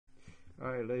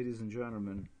Alright, ladies and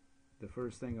gentlemen, the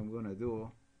first thing I'm going to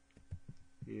do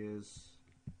is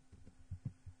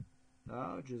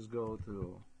I'll just go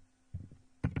to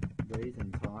date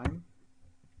and time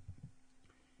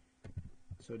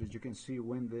so that you can see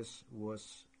when this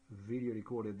was video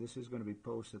recorded. This is going to be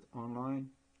posted online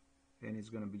and it's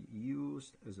going to be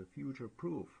used as a future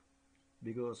proof,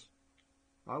 because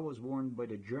I was warned by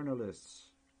the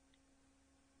journalists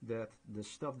that the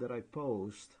stuff that I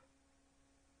post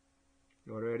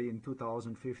already in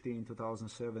 2015,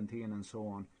 2017 and so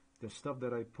on, the stuff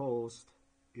that I post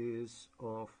is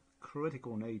of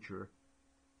critical nature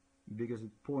because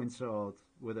it points out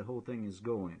where the whole thing is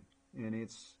going, and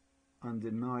it's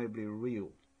undeniably real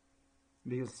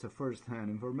because it's the first-hand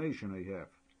information I have.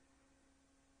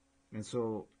 And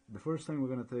so the first thing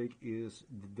we're going to take is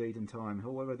the date and time.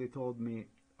 However, they told me,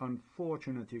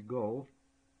 unfortunately, you go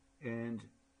and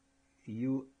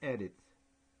you edit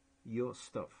your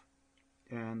stuff.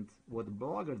 And what the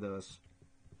blogger does,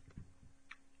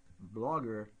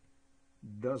 blogger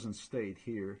doesn't state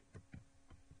here,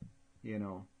 you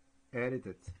know, edit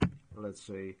it, let's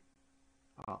say,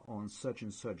 on such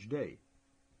and such day,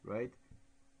 right?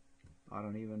 I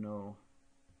don't even know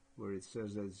where it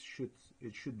says that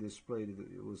it should display that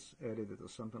it was edited or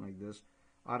something like this.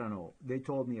 I don't know. They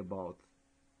told me about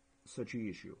such an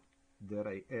issue, that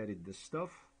I edit the stuff,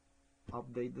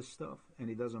 update the stuff, and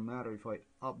it doesn't matter if I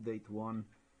update one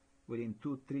within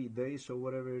 2-3 days or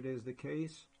whatever it is the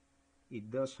case,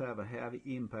 it does have a heavy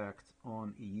impact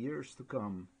on years to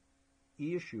come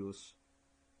issues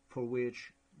for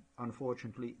which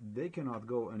unfortunately they cannot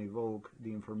go and evoke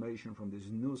the information from this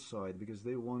news site, because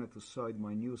they wanted to cite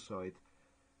my news site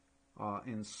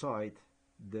and cite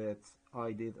that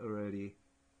I did already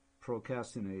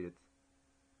procrastinated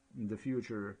in the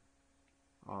future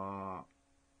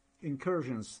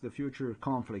incursions, the future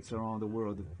conflicts around the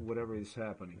world, whatever is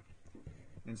happening.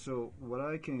 And so what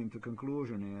I came to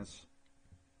conclusion is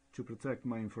to protect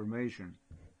my information,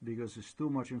 because it's too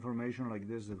much information like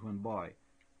this that went by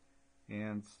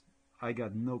and I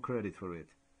got no credit for it,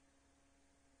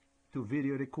 to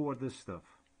video record this stuff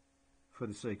for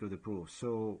the sake of the proof.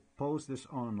 So post this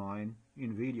online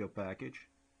in video package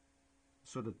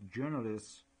so that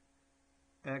journalists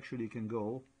actually can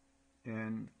go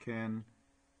and can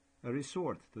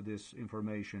resort to this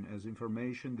information as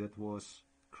information that was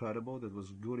credible, that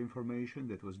was good information,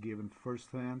 that was given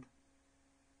firsthand,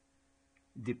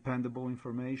 dependable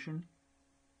information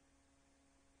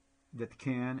that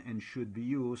can and should be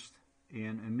used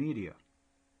in a media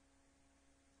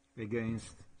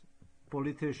against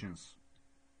politicians.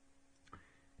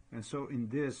 And so in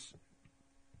this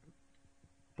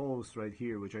post right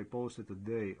here, which I posted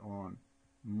today on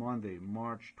Monday,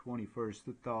 March 21st,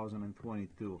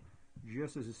 2022,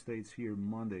 just as it states here,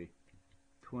 Monday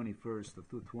 21st of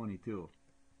 2022,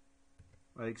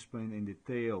 I explained in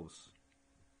details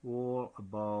all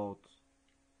about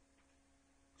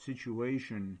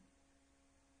situation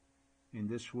in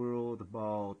this world,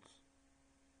 about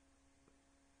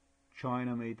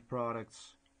China-made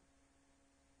products,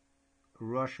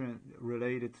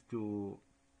 related to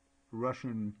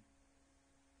Russian,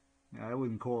 I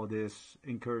wouldn't call this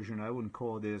incursion, I wouldn't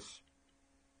call this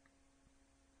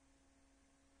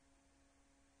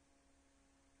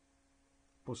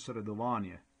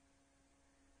posredovanje.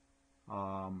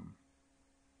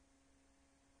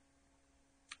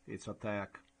 It's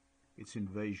attack, it's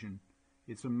invasion,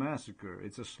 it's a massacre,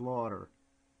 it's a slaughter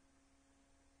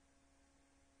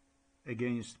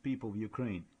against people of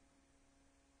Ukraine,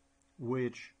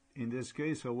 which in this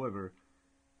case, however,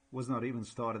 was not even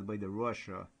started by the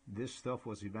Russia. This stuff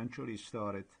was eventually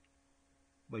started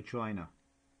by China.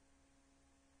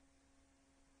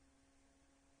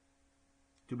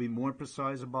 To be more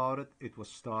precise about it, it was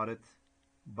started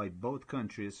by both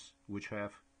countries which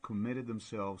have committed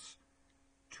themselves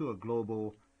to a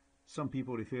global, some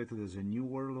people refer to it as a new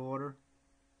world order.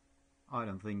 I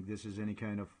don't think this is any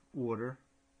kind of order.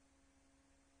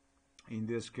 In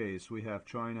this case, we have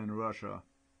China and Russia,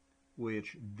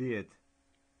 which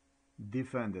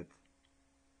defended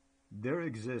their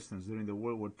existence during the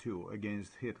World War II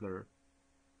against Hitler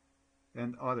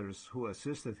and others who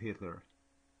assisted Hitler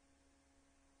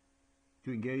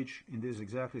to engage in these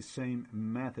exactly same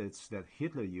methods that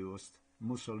Hitler used,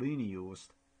 Mussolini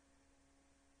used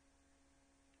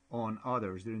on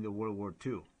others during the World War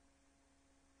II.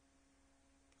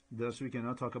 Thus, we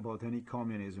cannot talk about any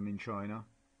communism in China.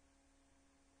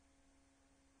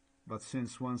 But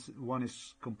since one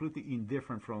is completely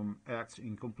indifferent from acts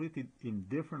in completely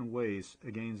indifferent ways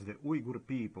against the Uyghur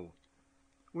people.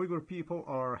 Uyghur people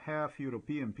are half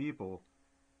European people,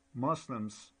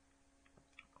 Muslims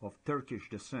of Turkish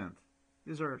descent.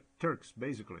 These are Turks,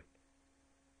 basically.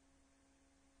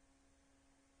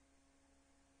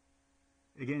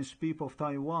 Against people of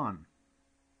Taiwan,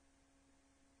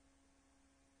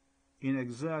 in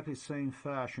exactly same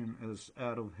fashion as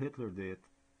Adolf Hitler did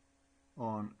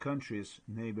on countries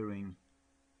neighboring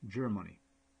Germany.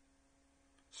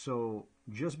 So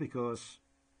just because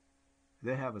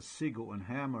they have a sickle and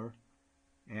hammer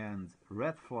and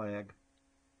red flag,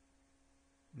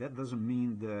 that doesn't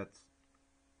mean that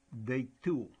they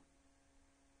too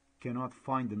cannot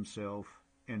find themselves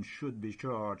and should be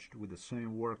charged with the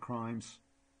same war crimes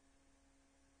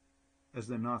as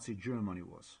the Nazi Germany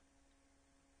was.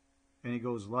 And it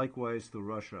goes likewise to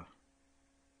Russia,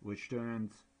 which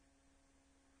turned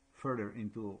further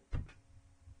into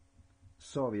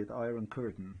Soviet Iron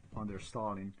Curtain under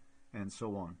Stalin and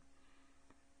so on,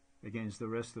 against the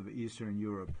rest of Eastern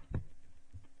Europe.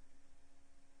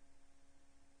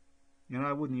 And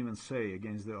I wouldn't even say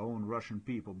against their own Russian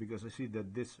people, because I see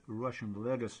that this Russian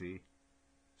legacy,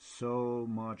 so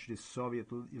much, this Soviet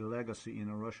legacy in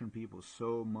the Russian people,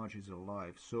 so much is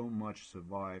alive, so much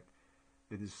survived,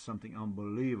 that is something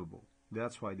unbelievable.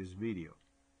 That's why this video.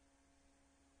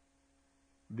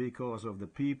 Because of the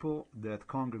people that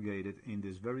congregated in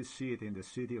this very city, in the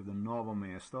city of the Novo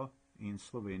Mesto in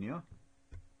Slovenia.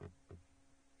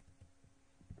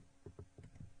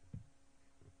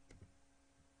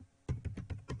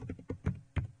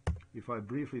 If I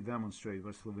briefly demonstrate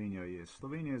what Slovenia is.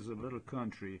 Slovenia is a little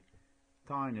country,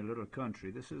 tiny little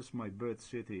country. This is my birth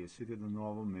city, city of the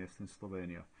Novo Mesto in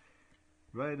Slovenia.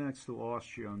 Right next to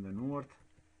Austria on the north,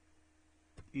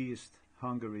 east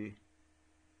Hungary,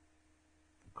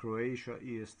 Croatia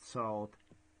east, south,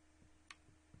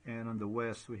 and on the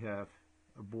west we have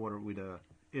a border with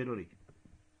Italy.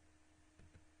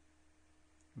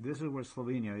 This is where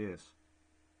Slovenia is.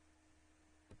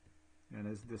 And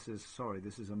this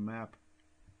is a map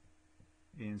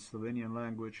in Slovenian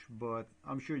language, but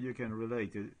I'm sure you can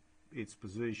relate to its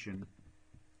position.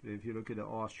 If you look at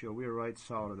Austria, we're right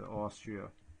south of the Austria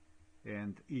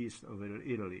and east of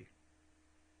Italy.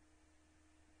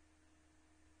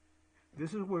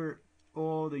 This is where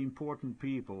all the important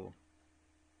people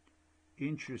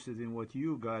interested in what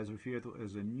you guys refer to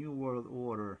as a New World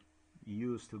Order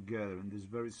used together. In this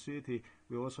very city,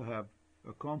 we also have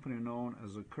a company known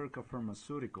as a Krka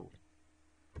Pharmaceutical.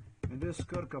 And this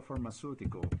Krka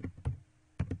Pharmaceutical,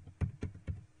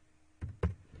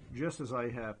 just as I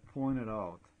have pointed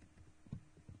out,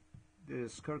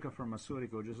 this Krka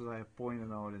Pharmaceutical, just as I have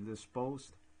pointed out in this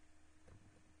post,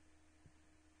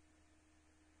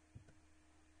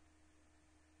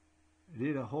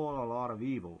 did a whole lot of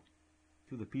evil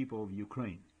to the people of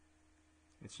Ukraine.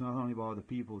 It's not only about the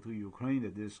people to Ukraine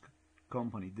that this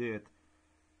company did.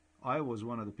 I was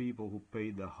one of the people who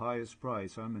paid the highest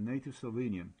price. I'm a native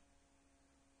Slovenian.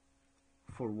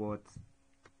 For what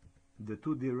the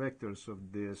two directors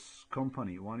of this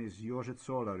company, one is Jože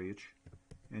Colaric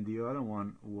and the other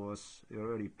one was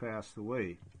already passed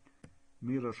away,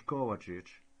 Miloš Kovačić,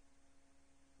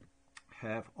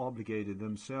 have obligated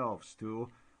themselves to,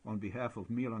 on behalf of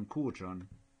Milan Kučan,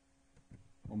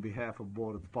 on behalf of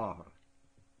Borut Pahor.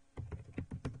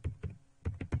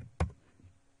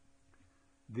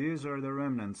 These are the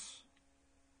remnants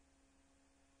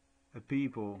of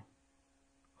people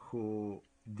who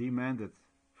demanded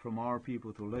from our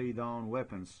people to lay down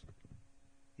weapons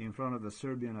in front of the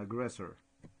Serbian aggressor,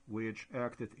 which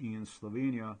acted in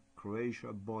Slovenia,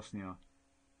 Croatia, Bosnia,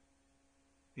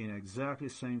 in exactly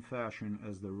same fashion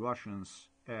as the Russians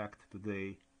act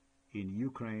today in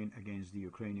Ukraine against the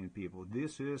Ukrainian people.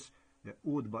 This is the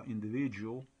UDBA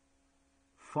individual.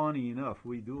 Funny enough,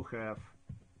 we do have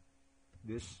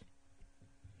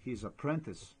his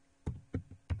apprentice.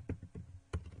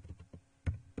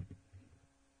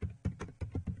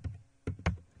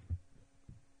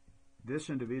 This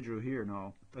individual here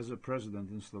now as a president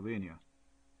in Slovenia.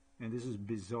 And this is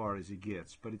bizarre as it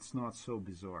gets, but it's not so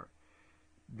bizarre.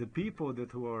 The people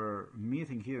that were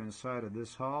meeting here inside of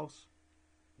this house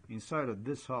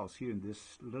here in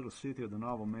this little city of the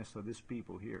Novo Mesto, these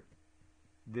people here,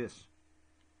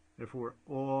 therefore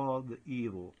all the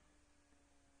evil,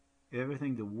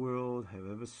 everything the world have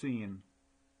ever seen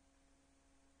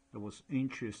that was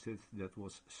interested, that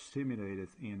was stimulated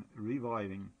in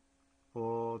reviving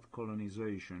old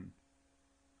colonization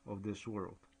of this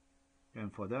world.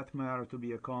 And for that matter to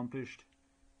be accomplished,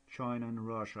 China and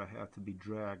Russia have to be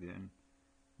dragged in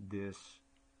this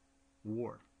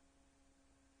war.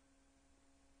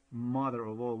 Mother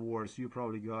of all wars, you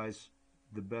probably guys,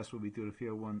 the best would be to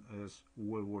refer one as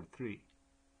World War III.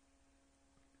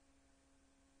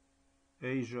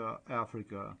 Asia,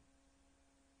 Africa,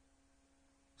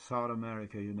 South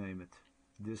America, you name it.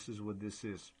 This is what this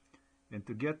is. And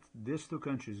to get these two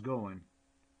countries going,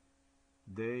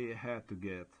 they had to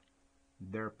get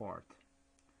their part.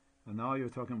 And now you're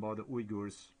talking about the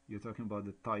Uyghurs, you're talking about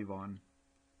the Taiwan.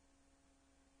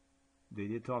 They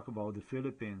did talk about the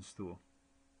Philippines too.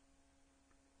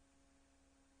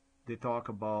 They talk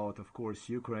about, of course,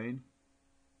 Ukraine,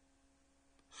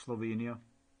 Slovenia,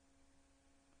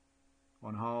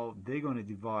 on how they're going to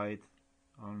divide,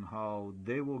 on how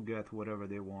they will get whatever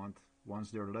they want once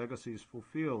their legacy is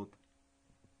fulfilled.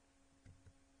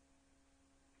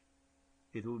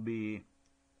 It will be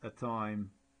a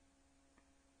time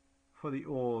for the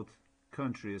old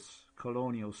countries,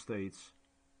 colonial states,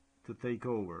 to take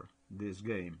over this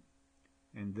game.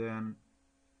 And then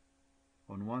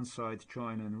on one side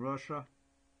China and Russia,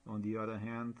 on the other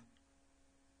hand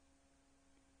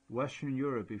Western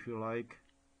Europe, if you like,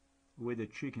 with the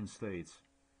chicken states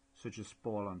such as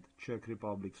Poland, Czech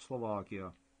Republic,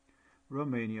 Slovakia,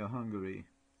 Romania, Hungary,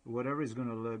 whatever is going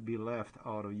to be left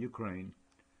out of Ukraine,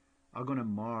 are going to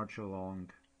march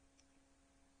along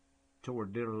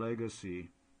toward their legacy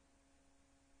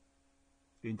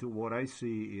into what I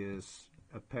see is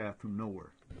a path to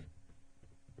nowhere.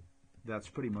 That's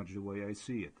pretty much the way I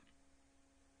see it.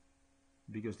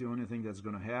 Because the only thing that's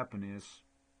going to happen is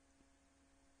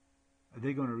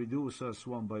they're going to reduce us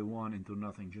one by one into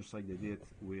nothing, just like they did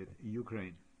with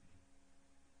Ukraine.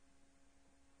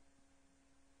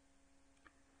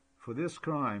 For this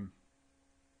crime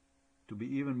to be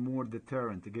even more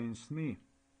deterrent against me,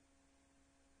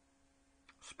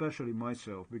 especially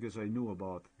myself, because I knew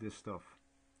about this stuff,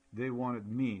 they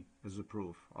wanted me as a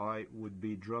proof. I would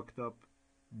be drugged up,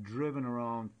 driven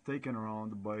around, taken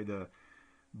around by the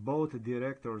both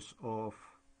directors of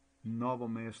Novo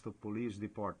Mesto Police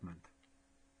Department,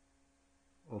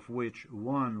 of which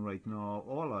one right now,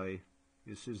 Olaj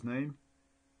is his name.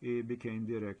 He became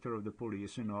director of the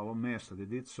police in Novo Mesto. They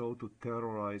did so to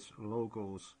terrorize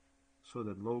locals, so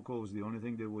that locals, the only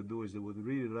thing they would do is they would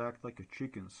really act like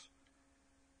chickens.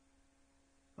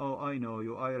 Oh, I know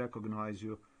you, I recognize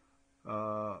you,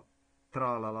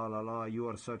 tra-la-la-la-la, you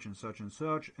are such and such and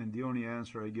such, and the only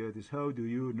answer I get is, how do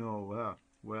you know?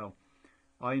 Well,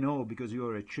 I know because you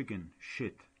are a chicken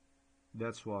shit.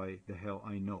 That's why the hell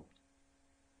I know.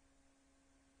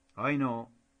 I know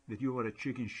that you are a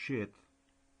chicken shit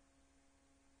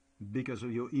because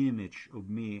of your image of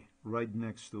me right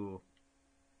next to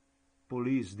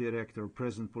police director,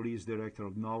 present police director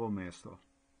of Novo Mesto,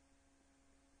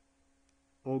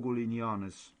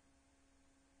 Ogulinianis,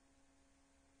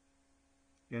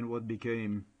 and what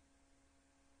became,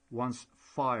 once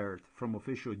fired from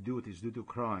official duties due to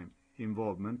crime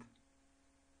involvement,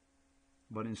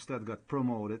 but instead got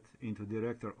promoted into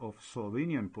director of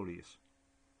Slovenian police,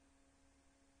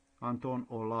 Anton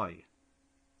Olaj.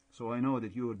 So I know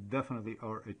that you definitely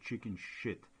are a chicken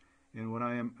shit. And when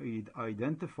I am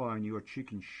identifying your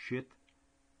chicken shit,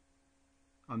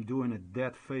 I'm doing a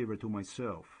dead favor to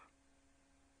myself,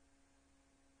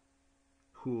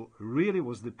 who really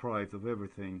was deprived of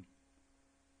everything,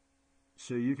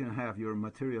 so you can have your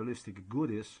materialistic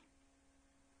goodies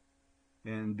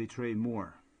and betray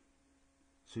more.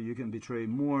 So you can betray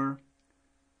more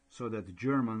so that the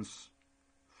Germans,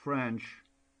 French,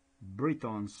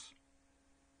 Britons,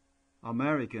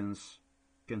 Americans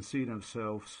can see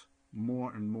themselves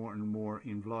more and more and more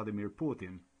in Vladimir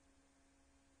Putin,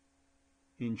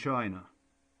 in China,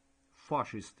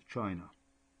 fascist China.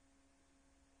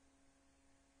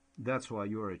 That's why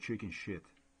you are a chicken shit.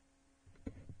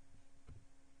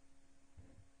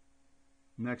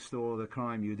 Next to all the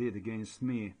crime you did against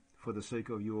me for the sake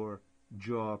of your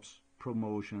jobs,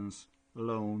 promotions,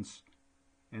 loans,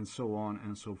 and so on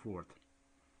and so forth.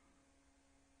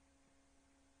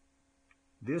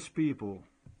 These people,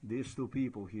 these two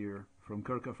people here from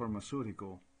Kirka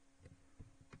Pharmaceutical,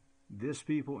 these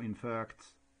people in fact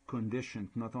conditioned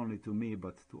not only to me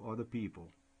but to other people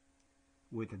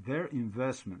with their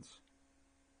investments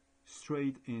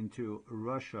straight into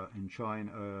Russia and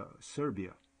China,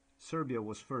 Serbia. Serbia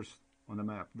was first on the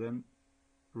map, then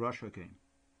Russia came.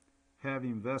 Have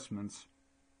investments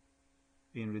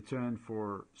in return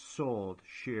for sold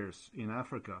shares in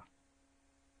Africa,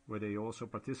 where they also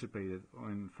participated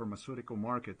in pharmaceutical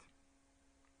market.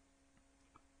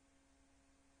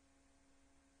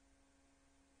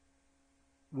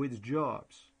 With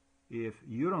jobs, if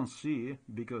you don't see,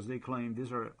 because they claim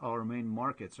these are our main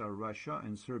markets, are Russia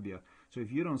and Serbia. So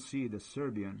if you don't see the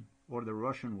Serbian or the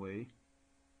Russian way,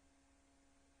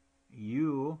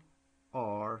 you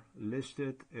are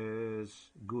listed as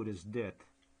good as dead,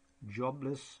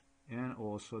 jobless, and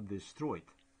also destroyed.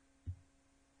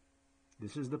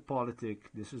 This is the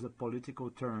political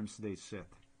terms they set.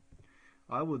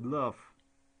 I would love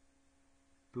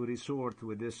to resort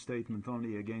with this statement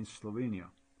only against Slovenia,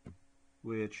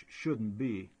 which shouldn't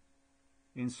be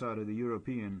inside of the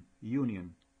European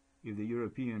Union if the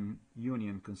European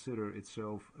Union consider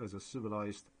itself as a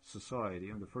civilized society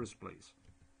in the first place.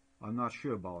 I'm not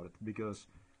sure about it, because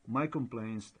my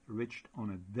complaints reached on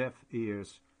the deaf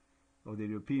ears of the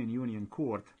European Union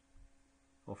Court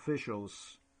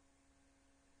officials,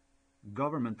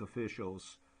 government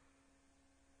officials,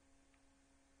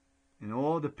 and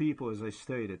all the people, as I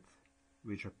stated,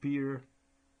 which appear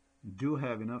do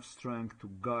have enough strength to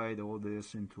guide all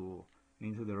this into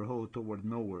the road toward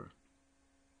nowhere.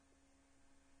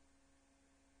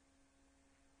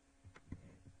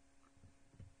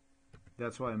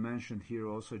 That's why I mentioned here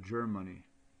also Germany,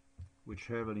 which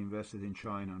heavily invested in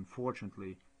China.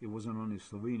 Unfortunately, it wasn't only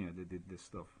Slovenia that did this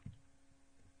stuff.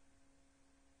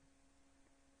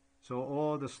 So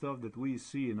all the stuff that we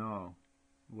see now,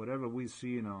 whatever we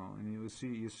see now, and you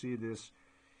see this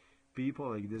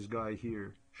people like this guy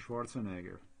here,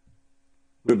 Schwarzenegger.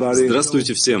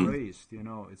 Здравствуйте всем. Praised,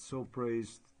 it's so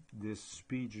praised. This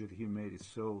speech that he made is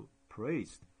so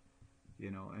praised,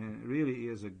 and it really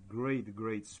is a great,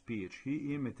 great speech.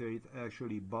 He imitated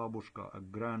actually babushka, a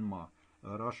grandma,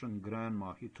 a Russian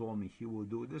grandma. He told me he will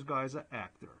do. This guy is an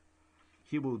actor.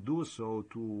 He will do so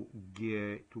to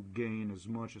gain as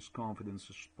much as confidence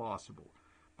as possible,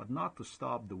 but not to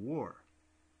stop the war,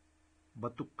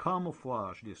 but to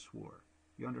camouflage this war.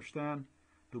 You understand?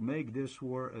 To make this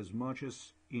war as much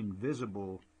as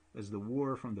invisible as the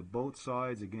war from the both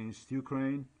sides against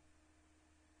Ukraine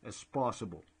as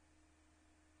possible.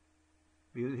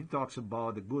 He talks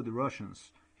about the good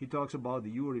Russians. He talks about the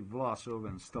Yuri Vlasov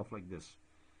and stuff like this.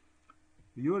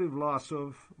 Yuri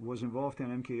Vlasov was involved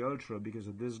in MK Ultra because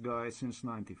of this guy since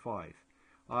 '95.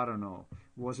 I don't know.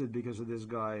 Was it because of this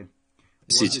guy?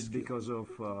 Was it because of...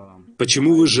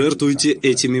 Почему вы жертвуете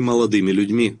этими молодыми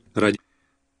людьми?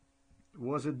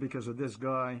 Was it because of this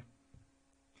guy?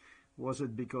 Was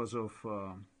it because of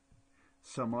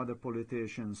some other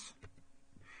politicians?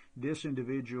 This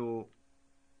individual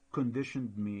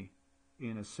conditioned me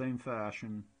in the same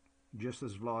fashion, just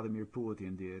as Vladimir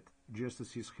Putin did, just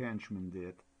as his henchmen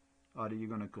did. Either you're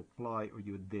going to comply or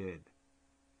you're dead.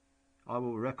 I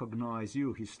will recognize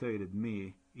you, he stated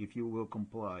me, if you will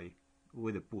comply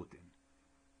with the Putin.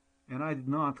 And I did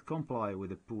not comply with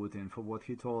the Putin for what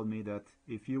he told me, that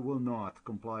if you will not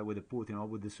comply with the Putin, I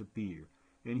will disappear.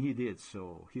 And he did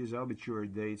so. His obituary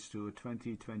dates to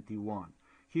 2021.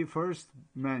 He first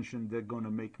mentioned they're going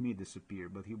to make me disappear,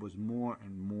 but he was more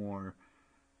and more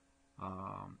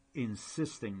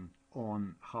insisting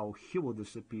on how he will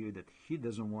disappear, that he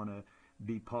doesn't want to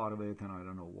be part of it, and I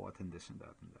don't know what, and this and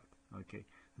that and that. Okay,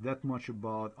 that much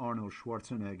about Arnold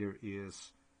Schwarzenegger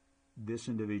is this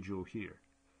individual here.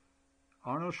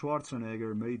 Arnold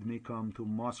Schwarzenegger made me come to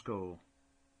Moscow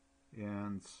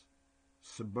and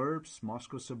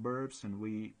Moscow suburbs, and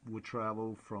we would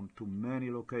travel to many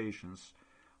locations.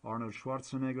 Arnold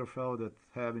Schwarzenegger felt that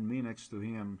having me next to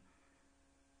him,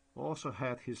 also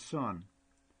had his son,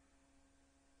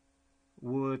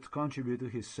 would contribute to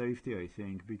his safety, I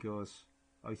think, because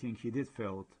I think he did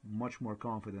felt much more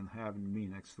confident having me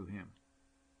next to him,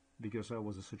 because I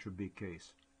was such a big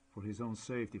case. For his own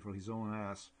safety, for his own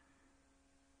ass,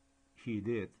 he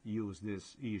did use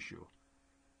this issue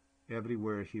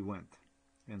everywhere he went.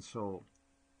 And so,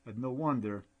 no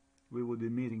wonder we would be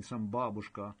meeting some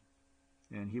babushka,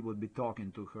 and he would be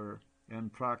talking to her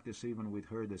and practice even with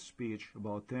her the speech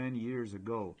about 10 years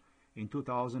ago, in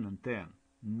 2010,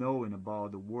 knowing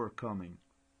about the war coming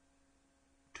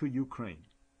to Ukraine.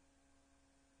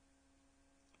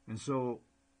 And so,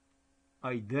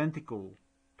 identical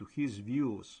to his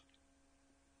views,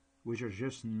 which are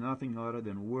just nothing other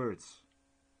than words.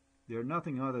 They're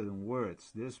nothing other than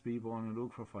words. These people only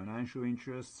look for financial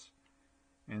interests,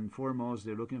 and foremost,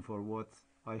 they're looking for what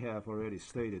I have already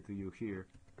stated to you here.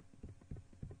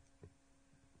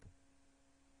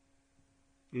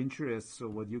 Interests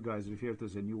of what you guys refer to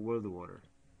as a New World Order.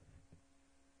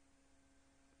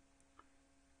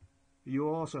 You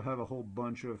also have a whole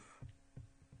bunch of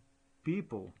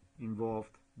people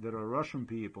involved that are Russian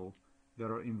people that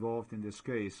are involved in this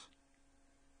case,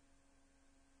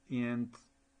 and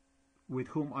with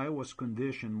whom I was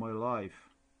conditioned my life.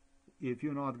 If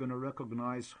you're not going to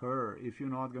recognize her, if you're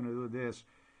not going to do this,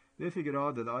 they figured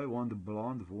out that I want a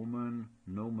blonde woman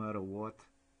no matter what.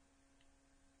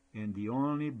 And the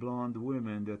only blonde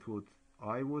women that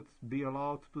I would be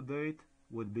allowed to date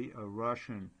would be a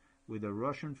Russian, with the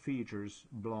Russian features,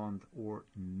 blonde or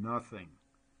nothing.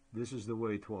 This is the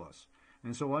way it was.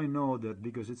 And so I know that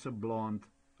because it's a blonde,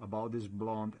 about this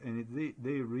blonde, and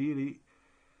they really,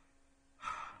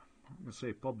 I'm going to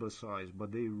say publicize,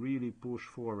 but they really push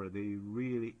forward, they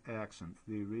really accent,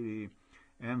 they really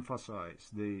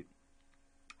emphasize, they're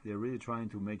really trying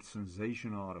to make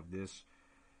sensation out of this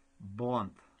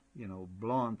blonde,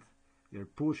 blonde. They're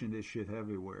pushing this shit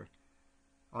everywhere.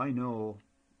 I know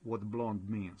what blonde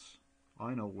means.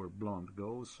 I know where blonde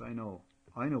goes. I know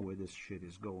where this shit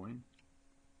is going.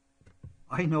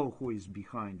 I know who is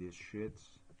behind this shit.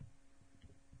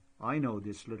 I know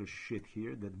this little shit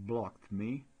here that blocked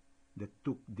me, that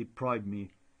deprived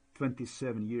me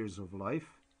 27 years of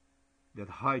life, that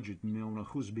hijacked me, on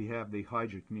whose behalf they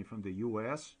hijacked me from the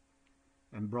US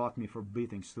and brought me for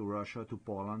beatings to Russia, to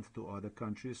Poland, to other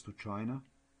countries, to China.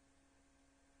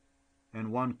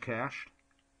 And one cashed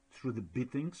through the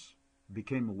beatings,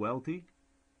 became wealthy,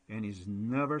 and is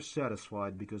never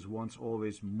satisfied because wants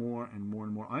always more and more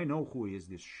and more. I know who is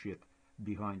this shit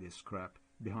behind this crap,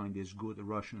 behind these good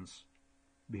Russians,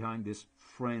 behind these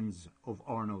friends of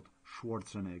Arnold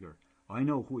Schwarzenegger. I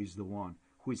know who is the one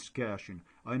who is cashing.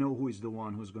 I know who is the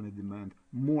one who's going to demand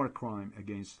more crime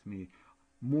against me,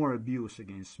 more abuse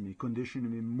against me,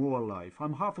 conditioning me more life.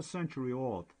 I'm half a century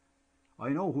old. I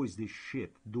know who is this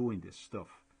shit doing this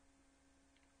stuff.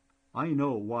 I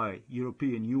know why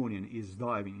European Union is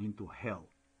diving into hell.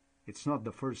 It's not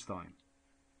the first time.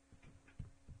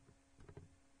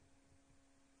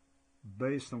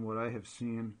 Based on what I have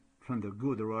seen from the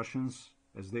good Russians,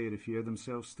 as they refer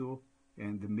themselves to,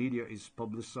 and the media is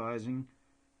publicizing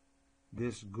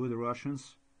these good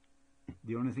Russians,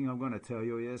 the only thing I'm going to tell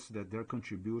you is that their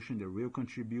contribution, the real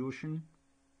contribution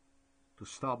to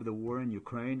stop the war in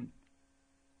Ukraine,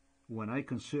 when I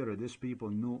consider these people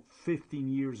knew 15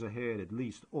 years ahead, at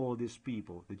least all these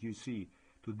people that you see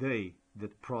today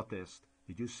that protest,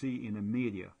 that you see in the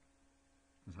media.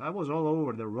 I was all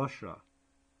over the Russia.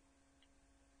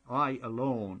 I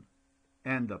alone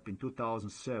end up in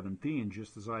 2017,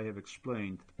 just as I have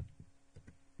explained,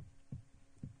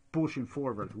 pushing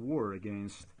forward war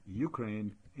against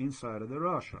Ukraine inside of the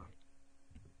Russia.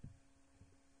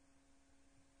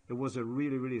 It was a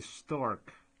really, really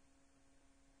stark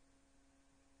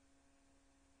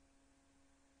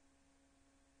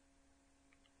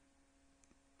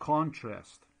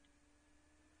contrast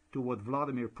to what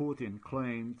Vladimir Putin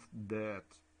claimed, that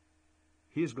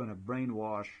he's going to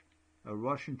brainwash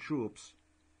Russian troops.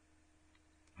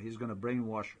 He's going to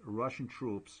brainwash Russian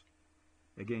troops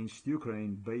against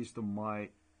Ukraine based on my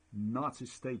Nazi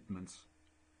statements,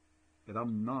 that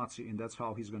I'm Nazi, and that's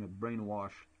how he's going to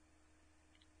brainwash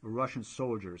Russian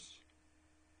soldiers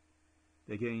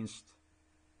against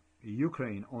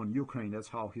Ukraine, on Ukraine. That's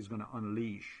how he's going to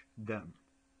unleash them,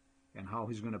 and how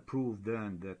he's going to prove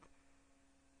then that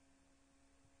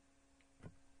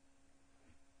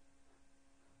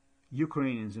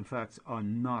Ukrainians, in fact, are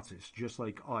Nazis, just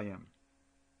like I am.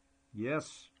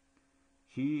 Yes,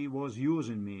 he was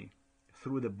using me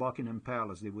through the Buckingham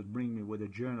Palace. They would bring me with the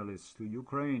journalists to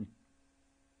Ukraine,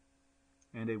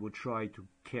 and they would try to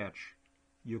catch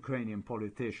Ukrainian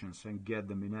politicians and get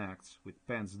them in acts with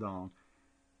pants down.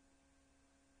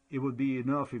 It would be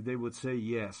enough if they would say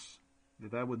yes,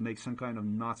 that I would make some kind of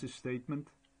Nazi statement,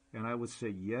 and I would say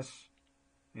yes,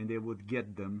 and they would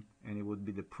get them, and it would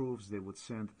be the proofs they would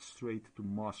send straight to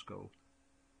Moscow.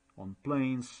 On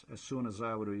planes, as soon as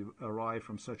I would arrive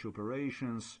from such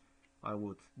operations, I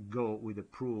would go with the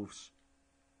proofs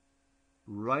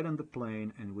right on the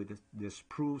plane, and with these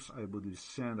proofs I would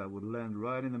descend. I would land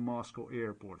right in the Moscow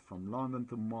airport, from London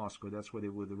to Moscow. That's where the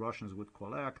Russians would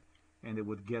collect, and they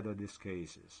would gather these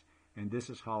cases. And this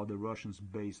is how the Russians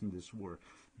based in this war.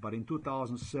 But in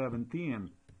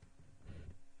 2017,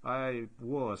 I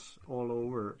was all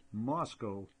over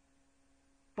Moscow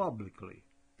publicly,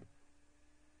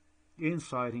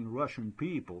 inciting Russian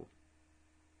people,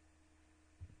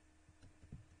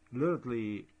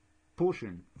 literally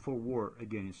pushing for war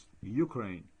against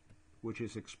Ukraine, which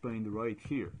is explained right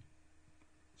here.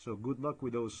 So good luck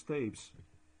with those tapes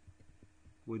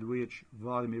with which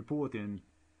Vladimir Putin,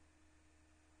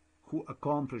 who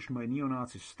accomplished my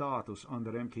neo-Nazi status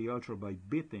under MKUltra by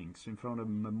beatings in front of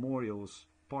memorials,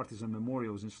 partisan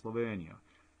memorials in Slovenia.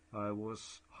 I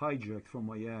was hijacked from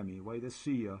Miami by the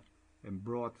CIA and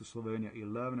brought to Slovenia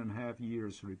 11.5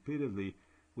 years repeatedly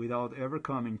without ever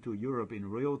coming to Europe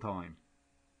in real time.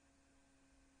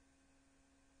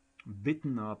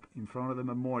 Beaten up in front of the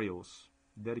memorials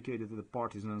dedicated to the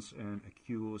partisans and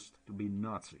accused to be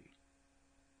Nazi.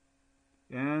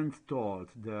 And told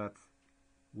that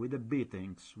with the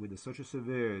beatings, with such a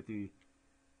severity,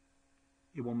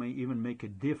 it will even make a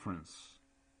difference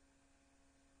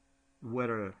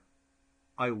whether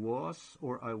I was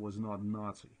or I was not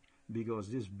Nazi, because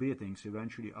these beatings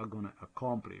eventually are going to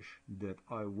accomplish that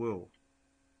I will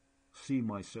see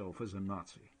myself as a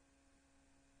Nazi.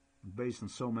 Based on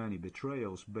so many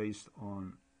betrayals, based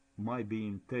on my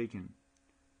being taken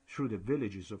through the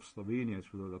villages of Slovenia,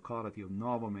 through the locality of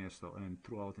Novo Mesto, and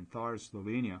throughout entire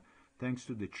Slovenia, thanks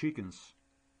to the chickens,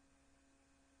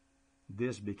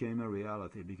 this became a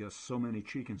reality, because so many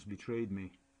chickens betrayed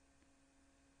me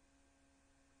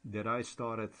that I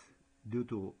started, due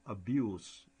to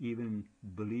abuse, even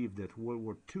believe that World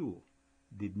War II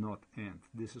did not end.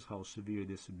 This is how severe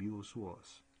this abuse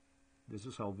was. This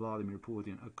is how Vladimir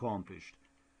Putin accomplished.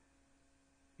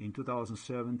 In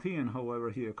 2017,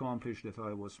 however, he accomplished that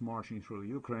I was marching through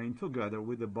Ukraine together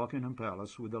with the Buckingham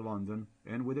Palace, with the London,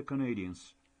 and with the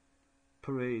Canadians,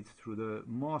 parade through the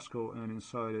Moscow and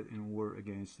incited in war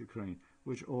against Ukraine,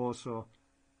 which also,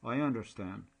 I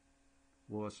understand,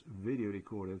 was video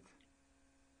recorded,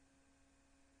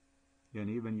 and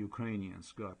even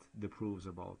Ukrainians got the proofs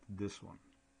about this one.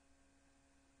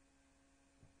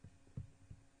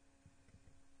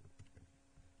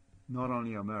 Not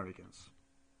only Americans,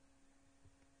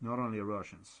 not only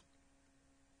Russians.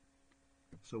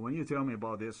 So when you tell me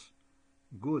about this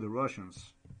good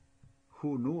Russians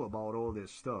who knew about all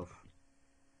this stuff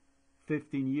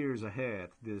 15 years ahead,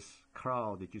 this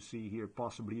crowd that you see here,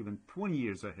 possibly even 20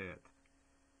 years ahead,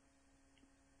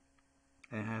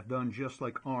 and have done just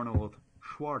like Arnold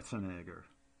Schwarzenegger,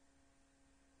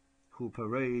 who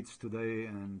parades today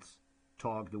and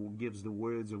gives the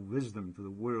words of wisdom to the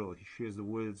world. He shares the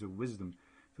words of wisdom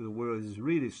to the world. He's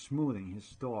really smoothing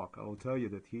his talk. I will tell you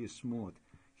that he is smooth.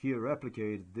 He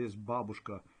replicated this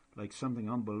babushka like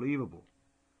something unbelievable.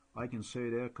 I can say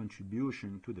their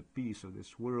contribution to the peace of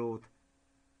this world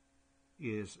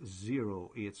is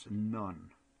zero. It's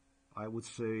none. I would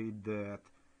say that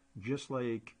just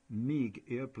like MiG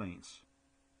airplanes,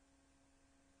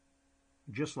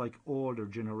 just like older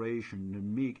generation, the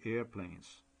MiG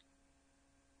airplanes,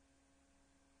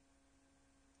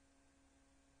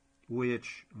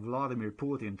 which Vladimir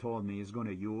Putin told me is going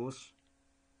to use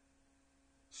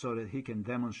so that he can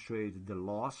demonstrate the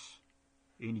loss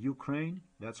in Ukraine.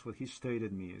 That's what he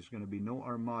stated me. There's going to be no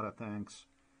Armada tanks,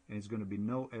 and it's going to be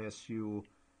no Su,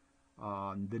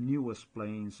 the newest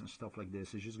planes and stuff like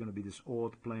this. It's just going to be these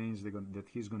old planes that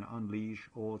he's going to unleash,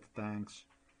 old tanks,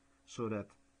 so that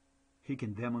he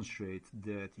can demonstrate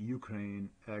that Ukraine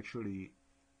actually,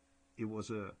 it was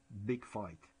a big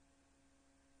fight.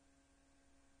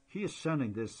 He is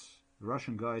sending this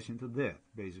Russian guys into death,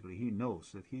 basically. He knows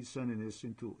that he's sending this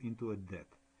into a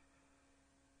death.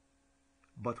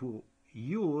 But we'll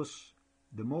use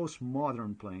the most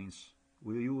modern planes,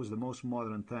 we'll use the most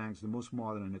modern tanks, the most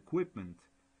modern equipment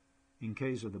in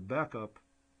case of the backup,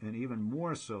 and even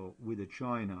more so with the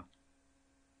China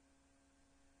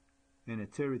and a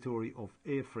territory of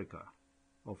Africa,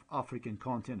 of African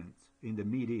continent in the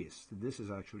Mid-East. This is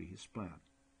actually his plan.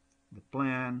 The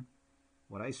plan,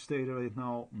 what I stated right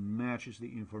now, matches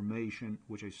the information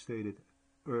which I stated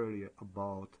earlier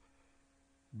about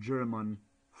German,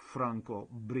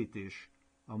 Franco-British,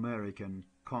 American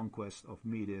conquest of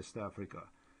Mid-East Africa.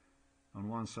 On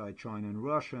one side China and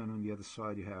Russia, and on the other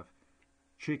side you have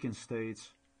chicken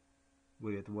states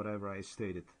with whatever I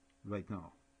stated right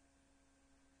now.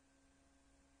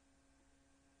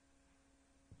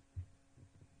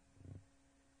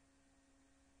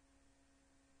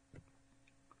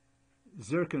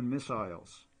 Zircon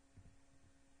missiles.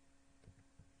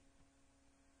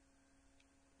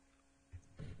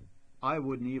 I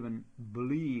wouldn't even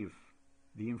believe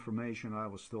the information I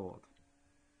was told.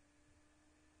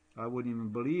 I wouldn't even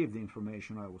believe the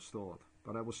information I was told.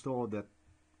 But I was told that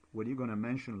when you're going to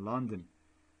mention London,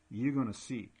 you're going to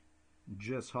see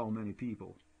just how many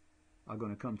people are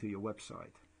going to come to your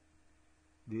website.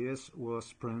 This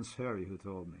was Prince Harry who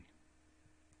told me.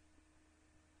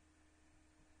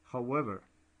 However,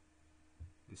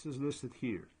 this is listed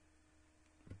here.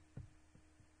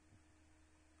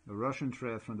 The Russian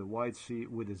threat from the White Sea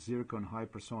with the Zircon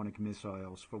hypersonic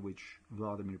missiles, for which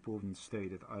Vladimir Putin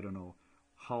stated, I don't know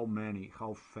how many,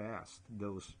 how fast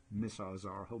those missiles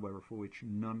are, however, for which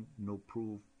no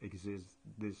proof exists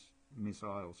these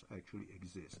missiles actually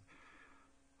exist.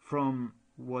 From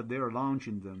what they're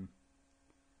launching them,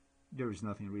 there is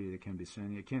nothing really that can be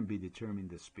seen. It can be determined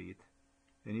the speed,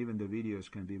 and even the videos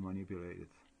can be manipulated.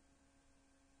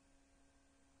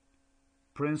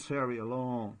 Prince Harry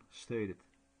alone stated,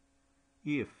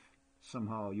 if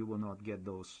somehow you will not get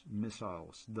those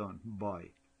missiles done by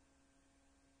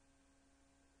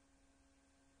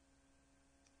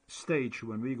stage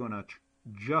when we're gonna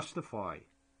justify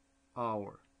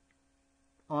our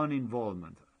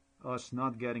uninvolvement, us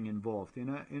not getting involved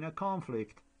in a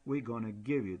conflict. We're gonna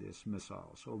give you this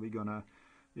missiles, or we're gonna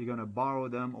borrow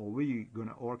them, or we're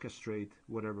gonna orchestrate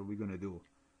whatever we're gonna do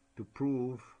to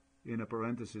prove, in a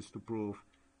parenthesis, to prove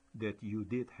that you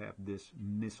did have these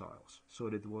missiles, so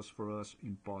that it was for us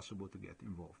impossible to get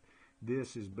involved.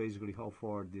 This is basically how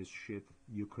far this shit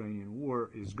Ukrainian war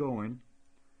is going.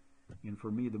 And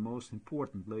for me, the most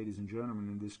important, ladies and gentlemen,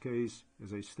 in this case,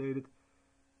 as I stated,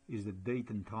 is the date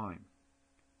and time.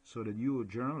 So that you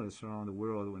journalists around the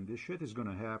world, when this shit is going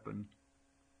to happen,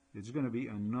 it's going to be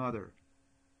another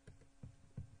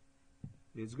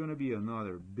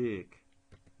big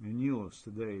news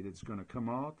today that's going to come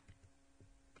out.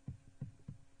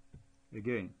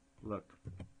 Again, look,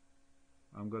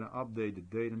 I'm going to update the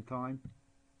date and time,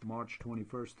 March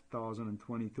 21st,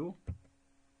 2022.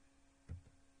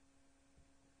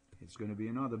 It's going to be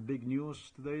another big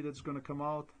news today that's going to come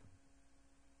out.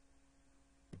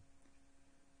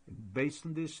 And based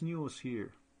on this news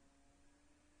here,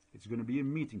 it's going to be a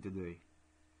meeting today.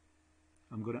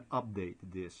 I'm going to update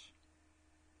this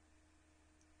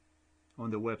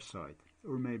on the website,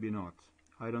 or maybe not.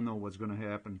 I don't know what's going to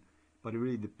happen, but it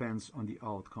really depends on the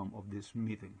outcome of this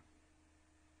meeting.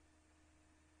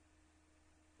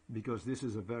 Because this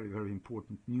is a very, very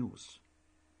important news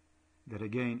that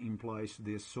again implies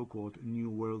this so-called New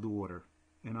World Order,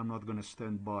 and I'm not going to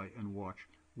stand by and watch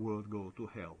world go to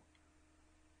hell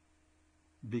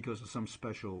because of some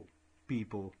special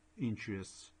people,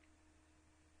 interests,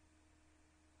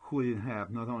 who didn't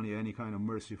have not only any kind of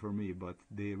mercy for me, but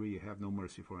they really have no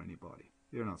mercy for anybody.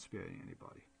 They're not sparing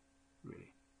anybody,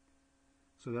 really.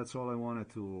 So that's all I wanted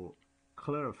to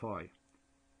clarify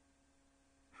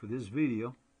for this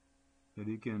video, that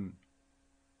you can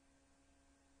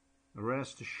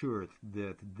rest assured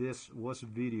that this was a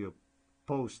video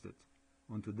posted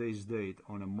on today's date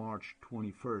on a March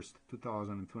 21st,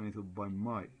 2022 by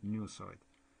my news site.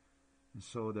 And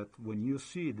so that when you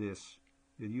see this,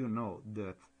 that you know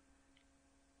that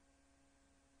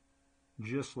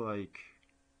just like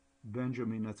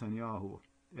Benjamin Netanyahu,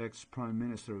 ex-Prime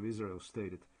Minister of Israel,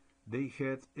 stated, they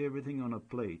had everything on a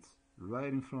plate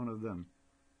right in front of them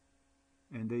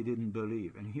and they didn't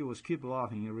believe. And he was keep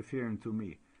laughing and referring to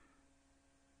me.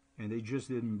 And they just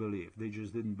didn't believe. They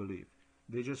just didn't believe.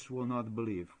 They just will not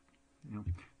believe. You know,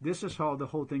 this is how the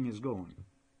whole thing is going.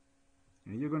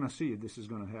 And you're going to see if this is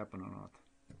going to happen or not.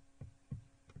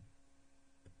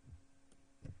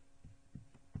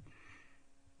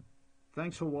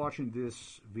 Thanks for watching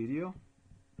this video.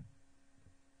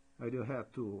 I do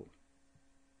have to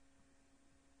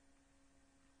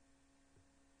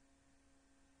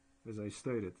as I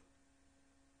stated,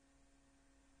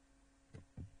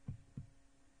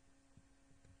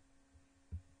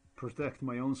 protect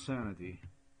my own sanity,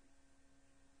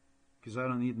 because I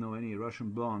don't need no any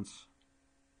Russian blondes,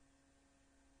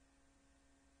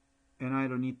 and I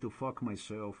don't need to fuck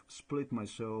myself, split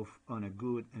myself on a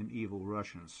good and evil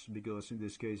Russians, because in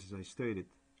this case, as I stated,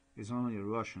 it's not only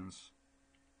Russians,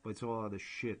 but it's all other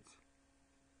shit.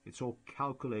 It's all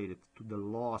calculated to the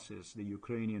losses the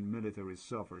Ukrainian military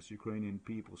suffers, Ukrainian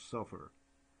people suffer.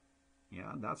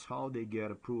 Yeah, that's how they get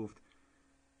approved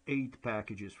aid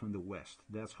packages from the West.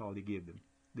 That's how they give them.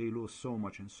 They lose so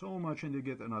much, and they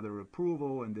get another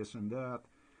approval and this and that.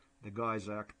 The guys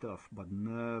act tough, but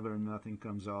never nothing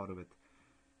comes out of it.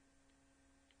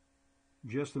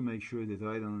 Just to make sure that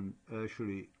I don't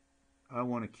actually, I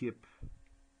want to keep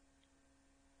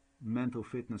mental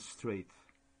fitness straight.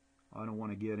 I don't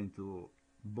want to get into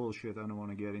bullshit. I don't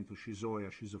want to get into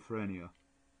schizophrenia.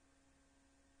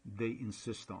 They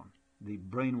insist on. They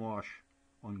brainwash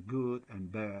on good and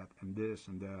bad and this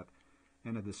and that.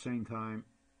 And at the same time,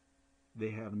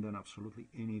 they haven't done absolutely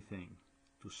anything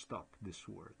to stop this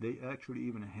war. They actually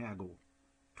even haggle,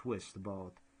 twist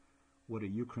about what a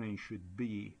Ukraine should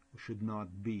be or should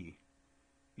not be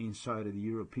inside of the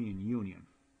European Union.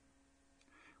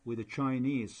 With the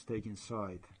Chinese taking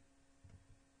side.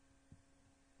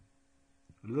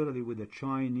 Literally with the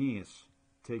Chinese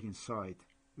taking side,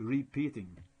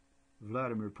 repeating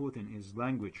Vladimir Putin his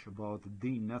language about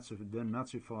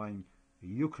denazifying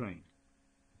Ukraine,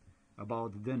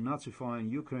 about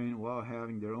denazifying Ukraine while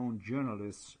having their own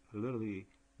journalists literally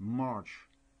march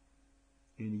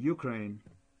in Ukraine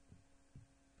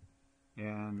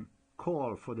and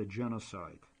call for the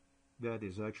genocide. That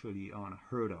is actually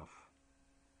unheard of.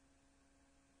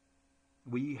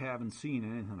 We haven't seen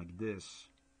anything like this.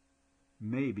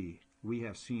 Maybe we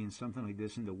have seen something like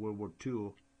this in the World War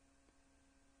II,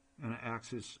 an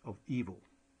axis of evil.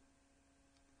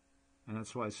 And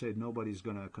that's why I said nobody's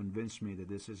going to convince me that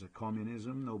this is a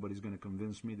communism. Nobody's going to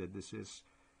convince me that this is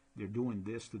they're doing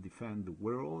this to defend the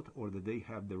world, or that they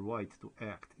have the right to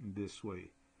act in this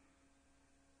way.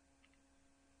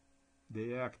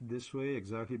 They act this way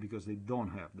exactly because they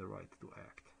don't have the right to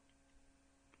act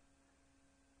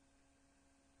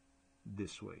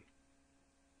this way.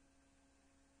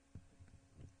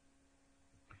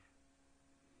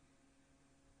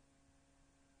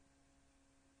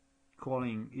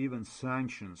 Calling even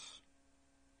sanctions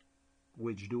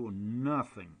which do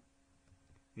nothing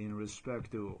in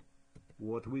respect to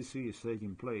what we see is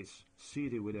taking place,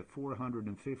 city with a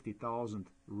 450,000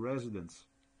 residents,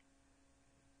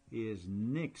 is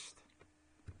nixed,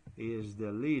 is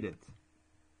deleted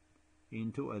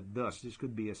into a dust. This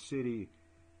could be a city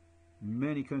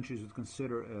many countries would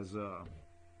consider as a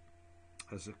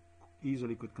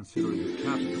easily could consider it the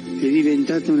capital. È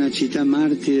diventata una città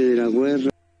martire della guerra.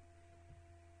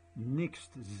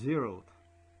 Nixed, zeroed.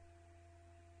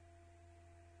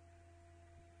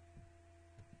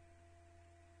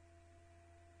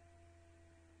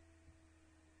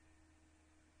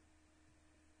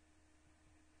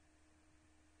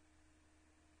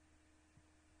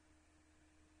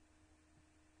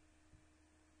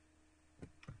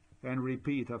 And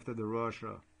repeat after the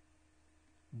Russia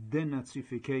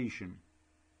denazification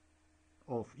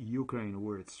of Ukraine,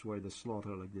 where the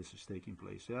slaughter like this is taking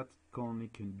place. That only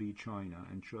can be China,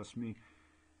 and trust me,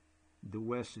 the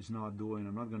West is not doing,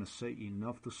 I'm not going to say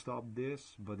enough to stop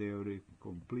this, but they are in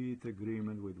complete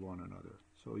agreement with one another.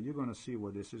 So you're going to see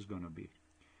what this is going to be.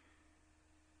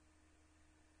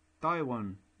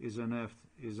 Taiwan is a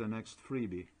next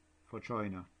freebie for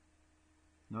China.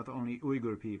 Not only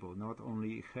Uyghur people, not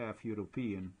only half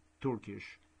European,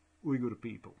 Turkish, Uyghur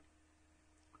people.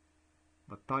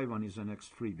 But Taiwan is the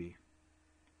next freebie.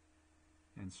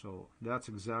 And so that's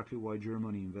exactly why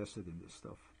Germany invested in this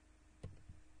stuff.